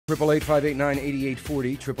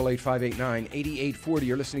888-589-8840, 888-589-8840.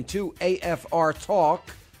 You're listening to AFR Talk.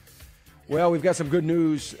 Well, we've got some good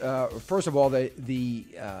news. First of all, the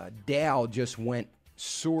Dow just went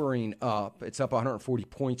soaring up. It's up 140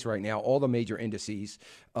 points right now. All the major indices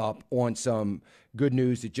up on some good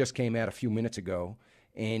news that just came out a few minutes ago.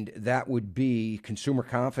 And that would be consumer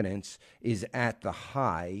confidence is at the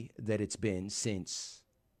high that it's been since,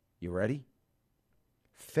 you ready?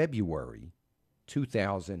 February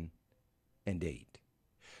 2008.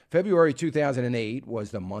 February 2008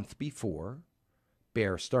 was the month before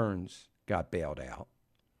Bear Stearns got bailed out.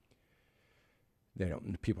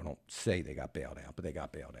 People don't say they got bailed out, but they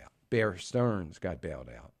got bailed out. Bear Stearns got bailed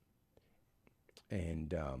out.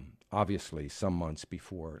 And obviously some months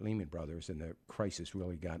before Lehman Brothers and the crisis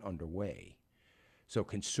really got underway. So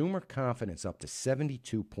consumer confidence up to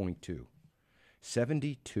 72.2.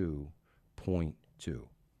 72.2.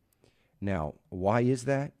 Now, why is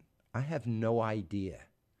that? I have no idea.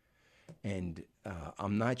 And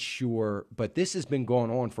I'm not sure, but this has been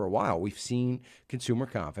going on for a while. We've seen consumer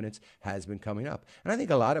confidence has been coming up. And I think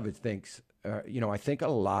a lot of it I think a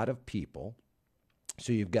lot of people,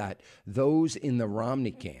 so you've got those in the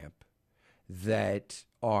Romney camp that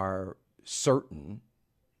are certain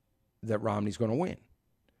that Romney's going to win.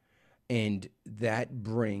 And that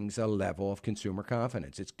brings a level of consumer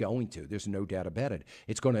confidence. It's going to. There's no doubt about it.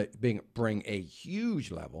 It's going to bring a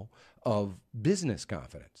huge level of business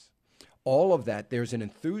confidence. All of that, there's an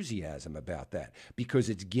enthusiasm about that because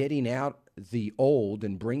it's getting out the old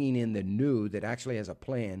and bringing in the new that actually has a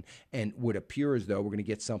plan and would appear as though we're going to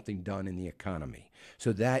get something done in the economy.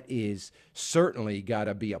 So that is certainly got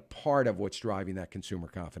to be a part of what's driving that consumer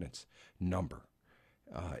confidence number.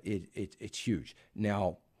 It's huge.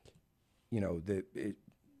 Now,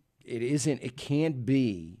 it can't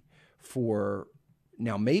be for,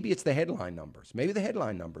 now maybe it's the headline numbers. Maybe the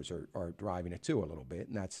headline numbers are driving it too a little bit,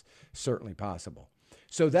 and that's certainly possible.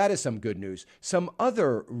 So that is some good news. Some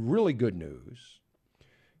other really good news,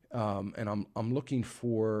 and I'm looking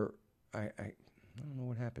for, I don't know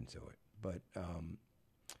what happened to it, but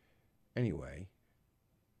anyway,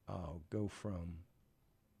 I'll go from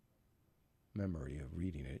memory of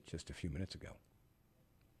reading it just a few minutes ago.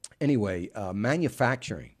 Anyway,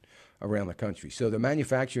 manufacturing around the country. So the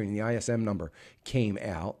manufacturing, the ISM number came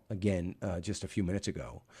out, again, just a few minutes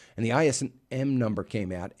ago. And the ISM number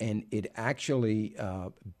came out, and it actually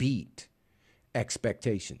beat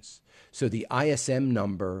expectations. So the ISM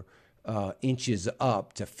number inches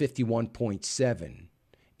up to 51.7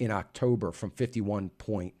 in October from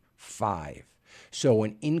 51.5. So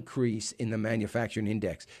an increase in the manufacturing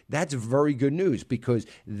index. That's very good news because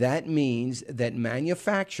that means that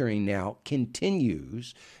manufacturing now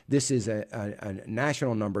continues. This is a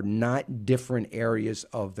national number, not different areas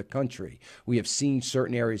of the country. We have seen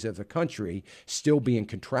certain areas of the country still be in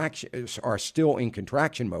contraction, are still in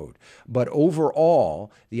contraction mode. But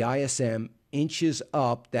overall, the ISM inches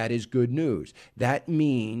up. That is good news. That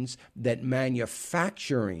means that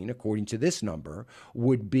manufacturing, according to this number,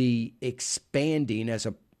 would be expanding as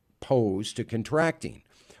opposed to contracting.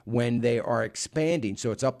 When they are expanding,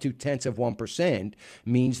 so it's up to 0.1%,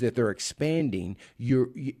 means that they're expanding.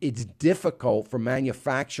 It's difficult for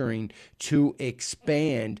manufacturing to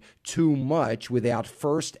expand too much without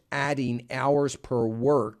first adding hours per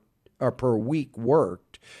week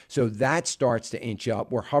worked. So that starts to inch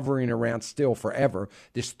up. We're hovering around still forever,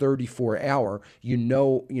 this 34-hour.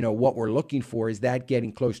 What we're looking for is that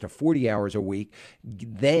getting close to 40 hours a week.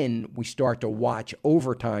 Then we start to watch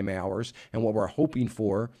overtime hours. And what we're hoping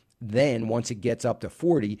for then, once it gets up to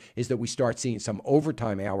 40, is that we start seeing some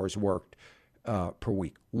overtime hours worked per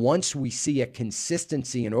week. Once we see a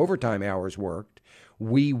consistency in overtime hours worked,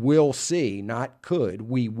 we will see,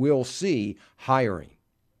 we will see hiring.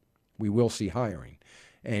 We will see hiring.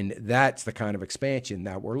 And that's the kind of expansion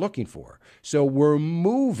that we're looking for. So we're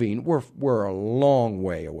moving, we're a long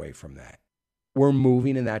way away from that. We're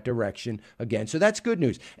moving in that direction again. So that's good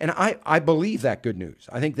news. And I believe that good news.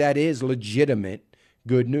 I think that is legitimate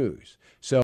good news. So